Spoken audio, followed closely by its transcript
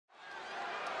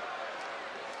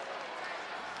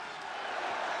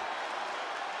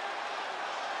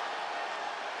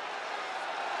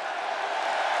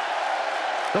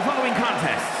The following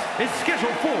contest is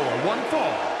scheduled for one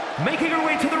fall. Making her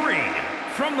way to the ring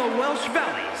from the Welsh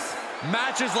Valleys.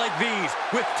 Matches like these,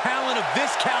 with talent of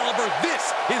this caliber,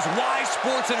 this is why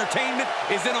sports entertainment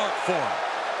is an art form.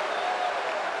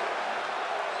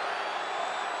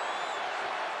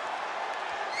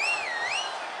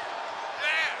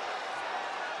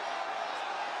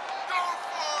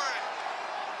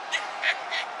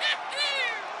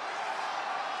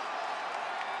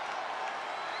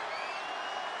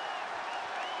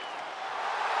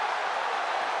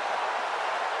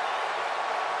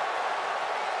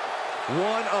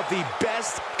 One of the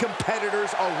best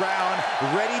competitors around,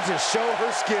 ready to show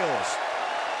her skills.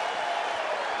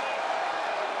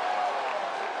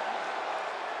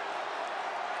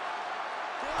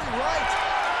 Right.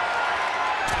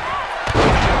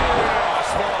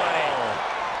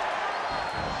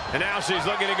 And now she's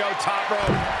looking to go top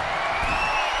rope.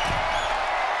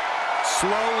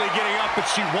 Slowly getting up, but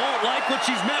she won't like what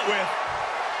she's met with.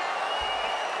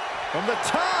 From the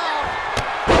top.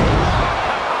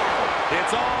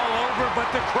 It's all over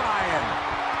but the crying.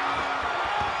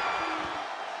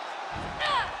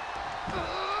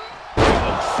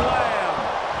 Oh, slam.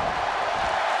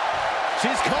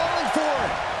 She's calling for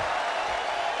it.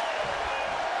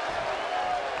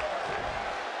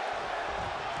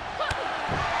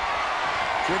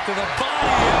 Kick to the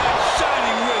body of a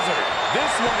shining wizard.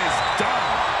 This one is done.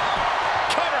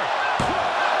 Cover.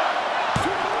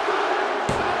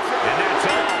 And that's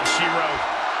all she wrote.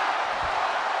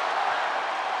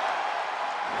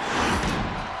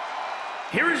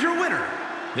 Here is your winner.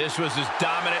 This was as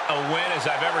dominant a win as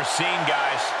I've ever seen,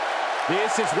 guys.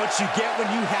 This is what you get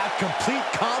when you have complete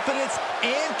confidence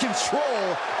and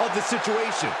control of the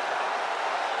situation.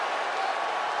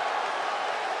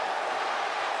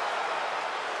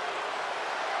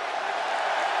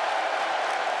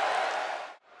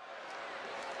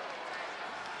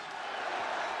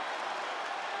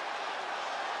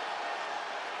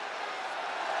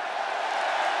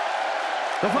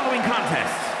 The following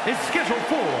contest is scheduled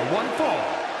for one fall.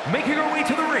 Making her way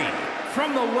to the ring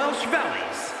from the Welsh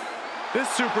Valleys. This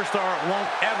superstar won't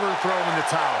ever throw in the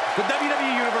towel. The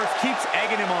WWE Universe keeps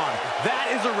egging him on.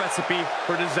 That is a recipe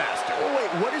for disaster. Oh,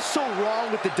 wait, what is so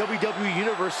wrong with the WWE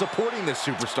Universe supporting this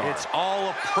superstar? It's all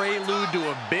a prelude to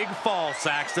a big fall,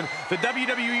 Saxton. The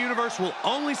WWE Universe will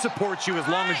only support you as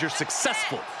long as you're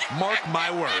successful. Mark my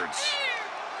words.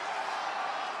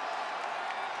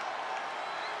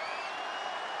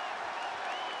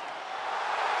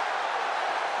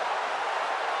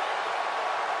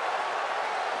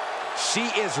 She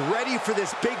is ready for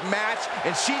this big match,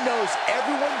 and she knows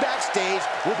everyone backstage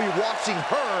will be watching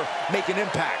her make an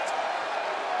impact.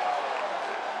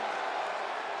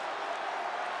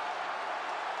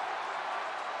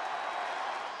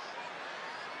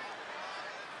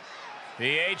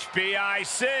 The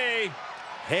HBIC.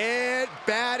 Head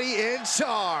baddie in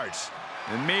charge.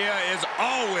 And Mia is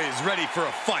always ready for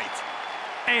a fight.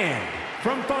 And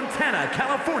from Fontana,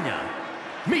 California,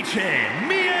 Michin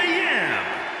Mia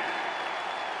Yim.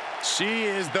 She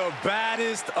is the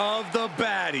baddest of the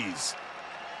baddies.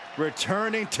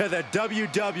 Returning to the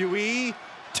WWE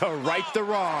to right the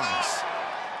wrongs.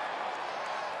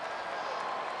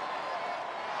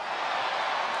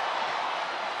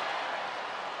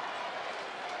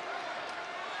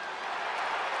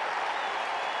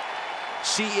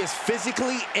 She is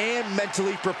physically and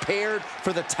mentally prepared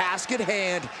for the task at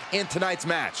hand in tonight's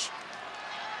match.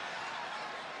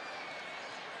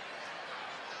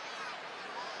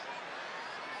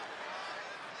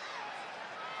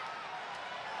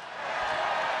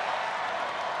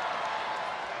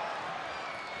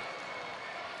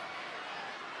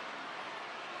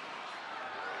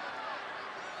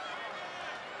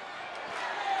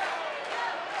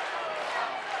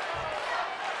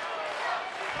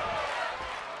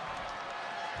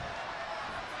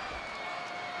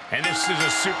 And this is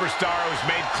a superstar who's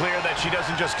made clear that she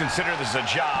doesn't just consider this a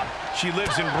job. She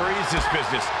lives and breathes this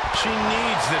business. She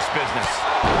needs this business.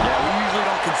 Yeah, we usually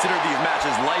don't consider these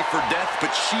matches life or death,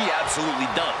 but she absolutely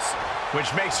does. Which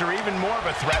makes her even more of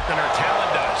a threat than her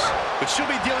talent does. But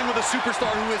she'll be dealing with a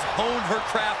superstar who has honed her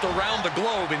craft around the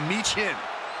globe in Michin.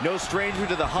 No stranger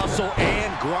to the hustle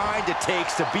and grind it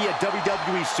takes to be a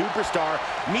WWE superstar.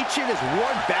 Michin is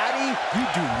one baddie you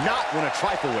do not want to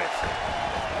trifle with.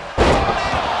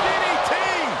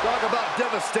 Talk about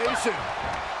devastation.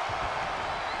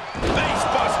 Face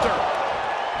buster.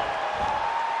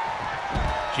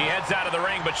 She heads out of the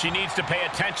ring, but she needs to pay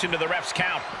attention to the ref's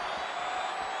count.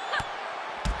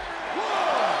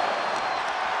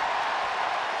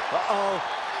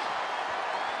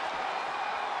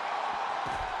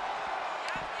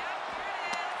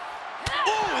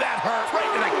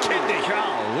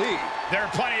 Golly. There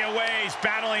are plenty of ways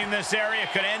battling in this area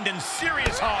could end in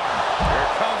serious harm. Here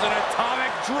comes an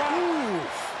atomic drop.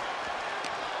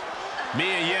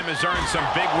 Mia Yim has earned some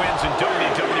big wins in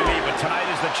WWE, but tonight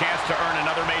is the chance to earn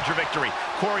another major victory.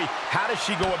 Corey, how does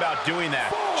she go about doing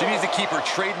that? She needs to keep her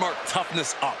trademark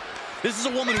toughness up. This is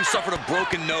a woman who suffered a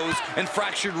broken nose and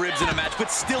fractured ribs in a match, but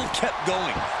still kept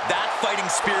going. That fighting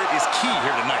spirit is key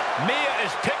here tonight. Mia is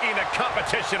picking the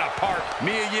competition apart.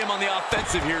 Mia Yim on the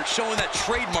offensive here, showing that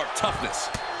trademark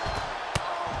toughness.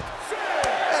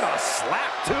 And a slap,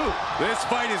 too. This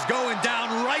fight is going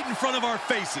down right in front of our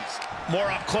faces. More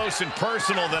up close and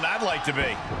personal than I'd like to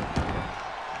be.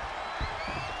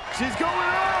 She's going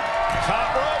up. Top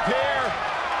rope here.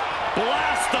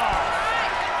 Blast off.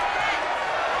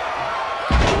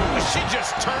 She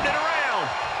just turned it around.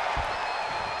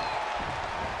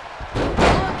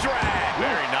 Arm drag.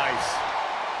 Very nice.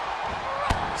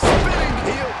 Spinning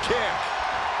heel kick.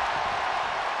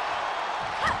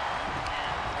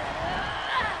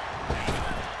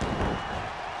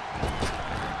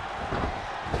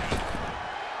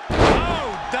 Oh,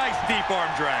 nice deep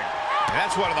arm drag.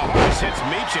 That's one of the hardest hits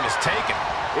Michin has taken.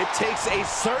 It takes a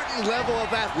certain level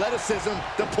of athleticism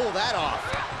to pull that off.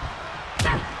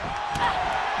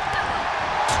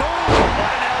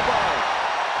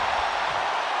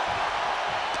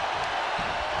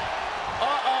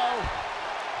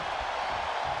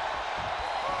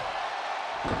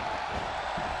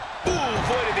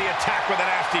 Avoided the attack with a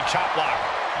nasty chop block.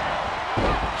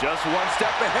 Just one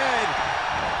step ahead.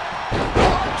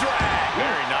 Arm drag.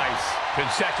 Very nice.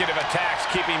 Consecutive attacks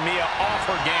keeping Mia off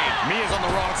her game. Mia's on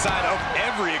the wrong side of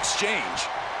every exchange.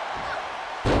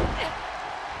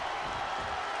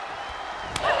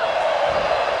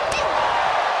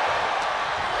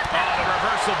 The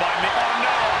reversal by Mia. Oh,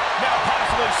 no. Now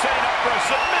possibly setting up for a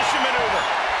submission maneuver.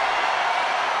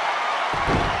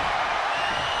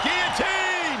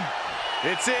 Guillotine.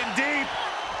 It's in deep.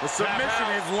 The submission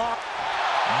is locked.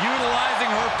 Utilizing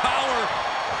her power.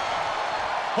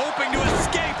 Hoping to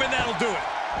escape, and that'll do it.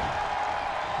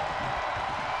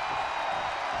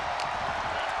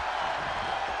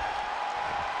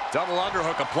 Double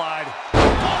underhook applied.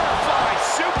 Butterfly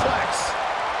suplex.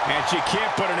 And she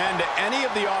can't put an end to any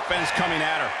of the offense coming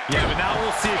at her. Yeah, but now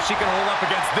we'll see if she can hold up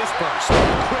against this burst.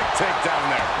 Quick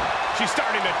takedown there. She's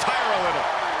starting to tire a little.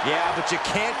 Yeah, but you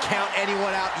can't count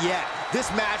anyone out yet. This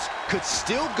match could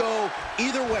still go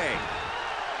either way.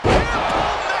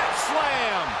 Mat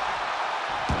slam.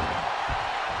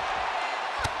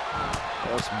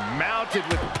 Just mounted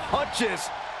with punches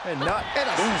and a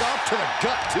stomp to the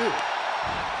gut too.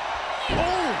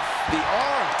 Oof, the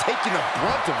arm taking the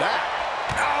brunt of that.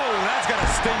 Oh, that's gonna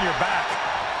sting your back.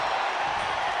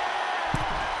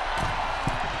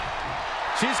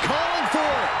 She's calling for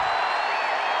it.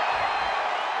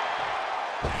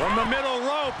 From the middle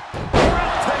rope,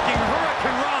 breathtaking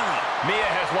Hurricane Rana. Mia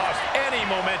has lost any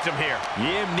momentum here.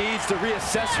 Yim needs to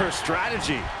reassess her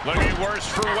strategy. Looking worse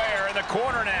for wear in the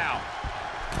corner now.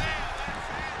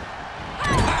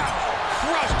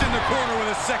 Crushed in the corner with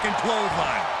a second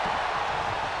clothesline.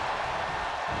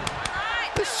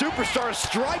 The superstar is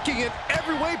striking in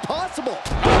every way possible.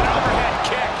 An overhead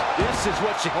kick. This is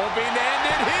what she Hoping to end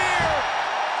it here.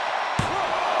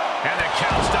 And the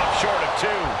count stopped short of 2.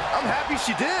 I'm happy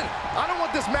she did. I don't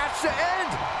want this match to end.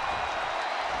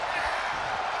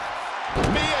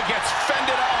 Mia gets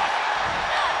fended off.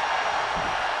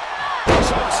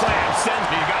 Choke slam sends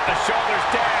me. Got the shoulders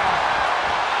down.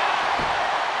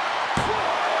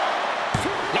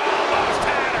 Almost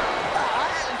had her.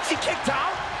 She kicked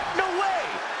out? No way.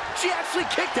 She actually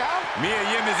kicked out? Mia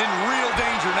Yim is in real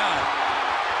danger now.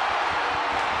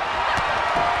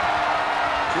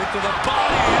 Kick to the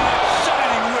body and a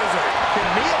shining wizard. Can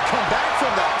Mia come back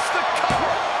from that? It's the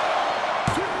cover.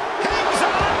 Hangs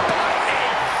on by a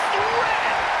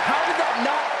thread. How did that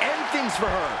not end things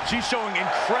for her? She's showing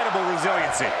incredible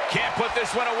resiliency. Can't put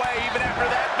this one away even after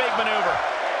that big maneuver.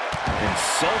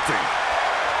 Insulting.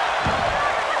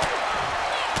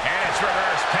 And it's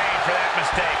reverse pain for that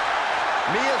mistake.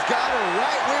 Mia's got her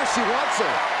right where she wants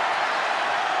her.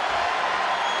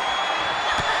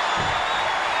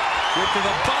 Kick to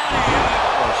the body.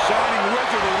 A shining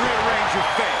wizard will rearrange your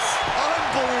face.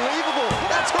 Unbelievable.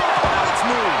 That's her opponent's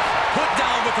move. Put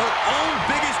down with her own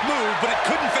biggest move, but it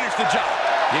couldn't finish the job.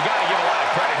 You got to give a lot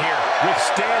of credit here,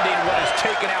 withstanding what has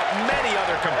taken out many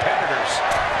other competitors.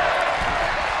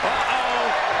 Uh-oh.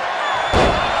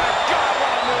 Oh, my God,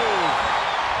 what a move.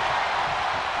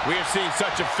 We have seen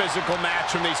such a physical match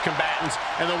from these combatants,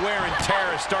 and the wear and tear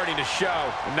is starting to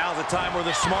show. And now's the time where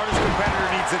the smartest competitor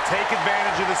needs to take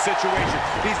advantage of the situation.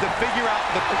 Needs to figure out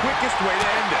the quickest way to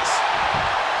end this.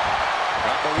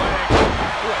 the leg.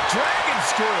 Ooh, a dragon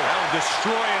screw. That'll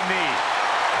destroy a knee.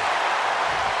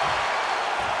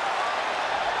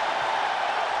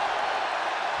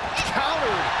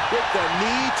 Countered with the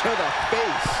knee to the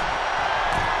face.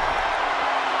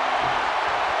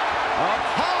 Up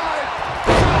high.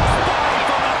 Crossbody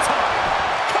from the top.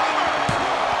 Cover.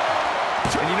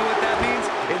 And you know what that means?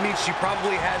 It means she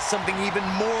probably has something even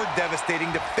more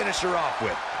devastating to finish her off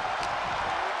with.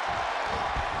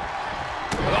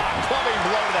 Clubbing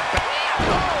blow to the back.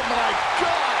 Oh my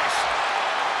gosh.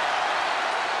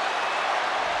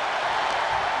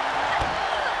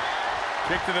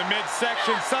 Kick to the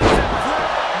midsection. Sunset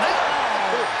flip.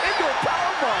 Into a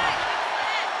powerbomb.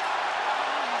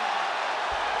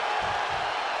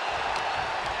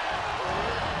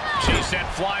 She sent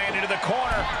flying into the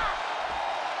corner.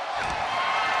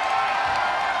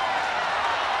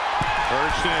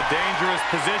 Perched in a dangerous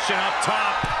position up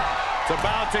top. It's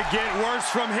about to get worse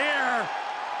from here.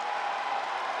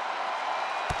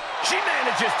 She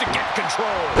manages to get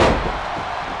control.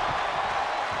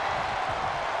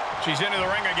 She's into the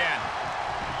ring again.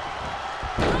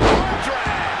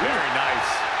 Drag. Very nice.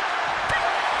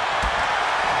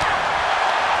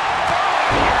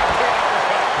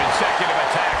 Consecutive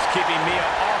attacks keeping Mia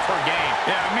off her game.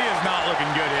 Yeah, Mia's not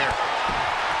looking good here.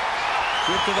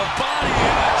 Kick to the body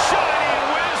and a Shining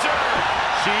Wizard.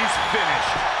 She's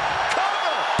finished.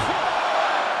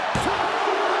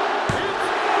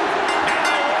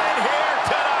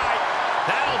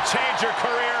 Change your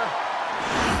career.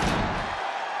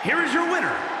 Here is your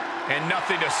winner. And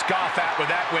nothing to scoff at with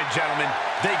that win, gentlemen.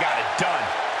 They got it done.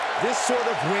 This sort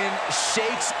of win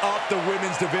shakes up the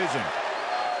women's division.